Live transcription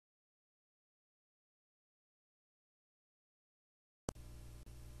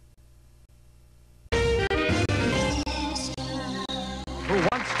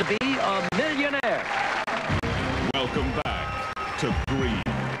Wants to Be a Millionaire? Welcome back to Greed.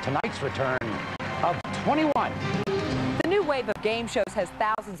 Tonight's return of 21. The new wave of game shows has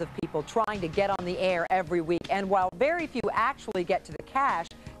thousands of people trying to get on the air every week. And while very few actually get to the cash,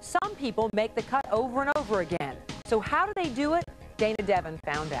 some people make the cut over and over again. So how do they do it? Dana Devon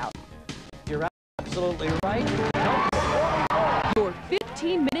found out. You're absolutely right. Your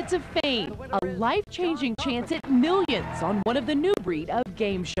 15 minutes of fame, a life-changing chance at millions on one of the new breed of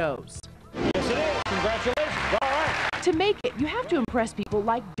game shows. Yes, it is. Congratulations. All right. To make it, you have to impress people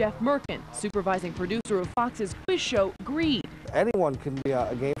like Jeff Merkin, supervising producer of Fox's quiz show, Greed. Anyone can be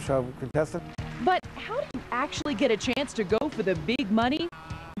a game show contestant. But how do you actually get a chance to go for the big money?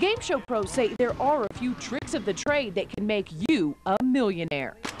 Game show pros say there are a few tricks of the trade that can make you a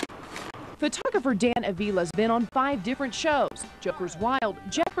millionaire. Photographer Dan Avila's been on 5 different shows, Joker's Wild,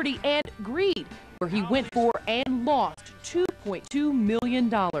 Jeopardy, and Greed, where he went for and lost $2.2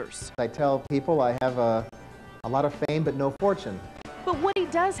 million. I tell people I have a lot of fame but no fortune. But what he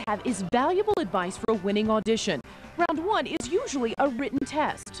does have is valuable advice for a winning audition. Round 1 is usually a written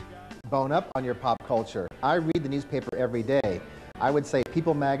test. Bone up on your pop culture. I read the newspaper every day. I would say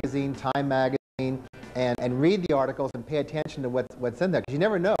People Magazine, Time Magazine, and read the articles and pay attention to what's in there, because you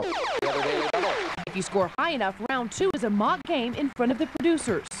never know. If you score high enough, round 2 is a mock game in front of the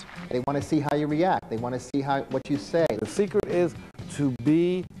producers. They want to see how you react. They want to see what you say. The secret is to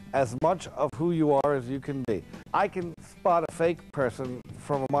be as much of who you are as you can be. I can spot a fake person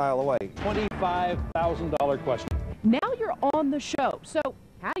from a mile away. $25,000 question. Now you're on the show, so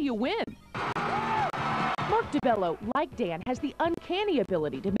how do you win? Mark DeBello, like Dan, has the uncanny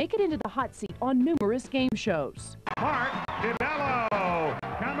ability to make it into the hot seat on numerous game shows. Mark DeBello,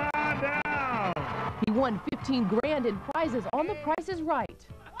 come on down. He won $15 grand in prizes on The Price is Right.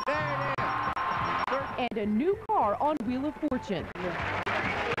 There it is. And a new car on Wheel of Fortune.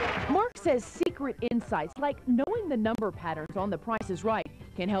 Mark says secret insights like knowing the number patterns on The Price is Right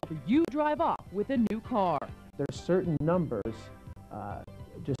can help you drive off with a new car. There's certain numbers,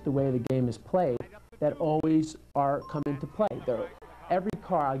 just the way the game is played, that always come into play. Every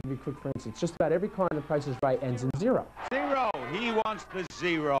car, I'll give you a quick for instance, just about every car on The Price is Right ends in 0. Zero. He wants the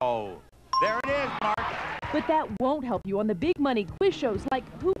 0. There it is, Mark. But that won't help you on the big money quiz shows like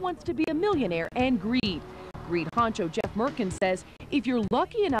Who Wants to Be a Millionaire and Greed. Greed honcho Jeff Merkin says if you're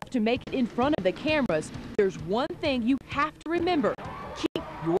lucky enough to make it in front of the cameras, there's one thing you have to remember. Keep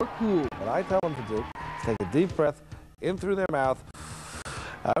your cool. What I tell them to do is take a deep breath in through their mouth,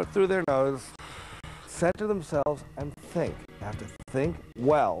 out through their nose, center themselves, and think. You have to think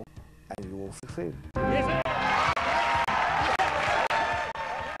well, and you will succeed.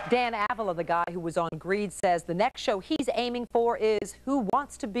 Dan Avila, the guy who was on Greed, says the next show he's aiming for is Who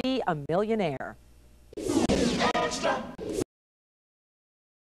Wants to Be a Millionaire?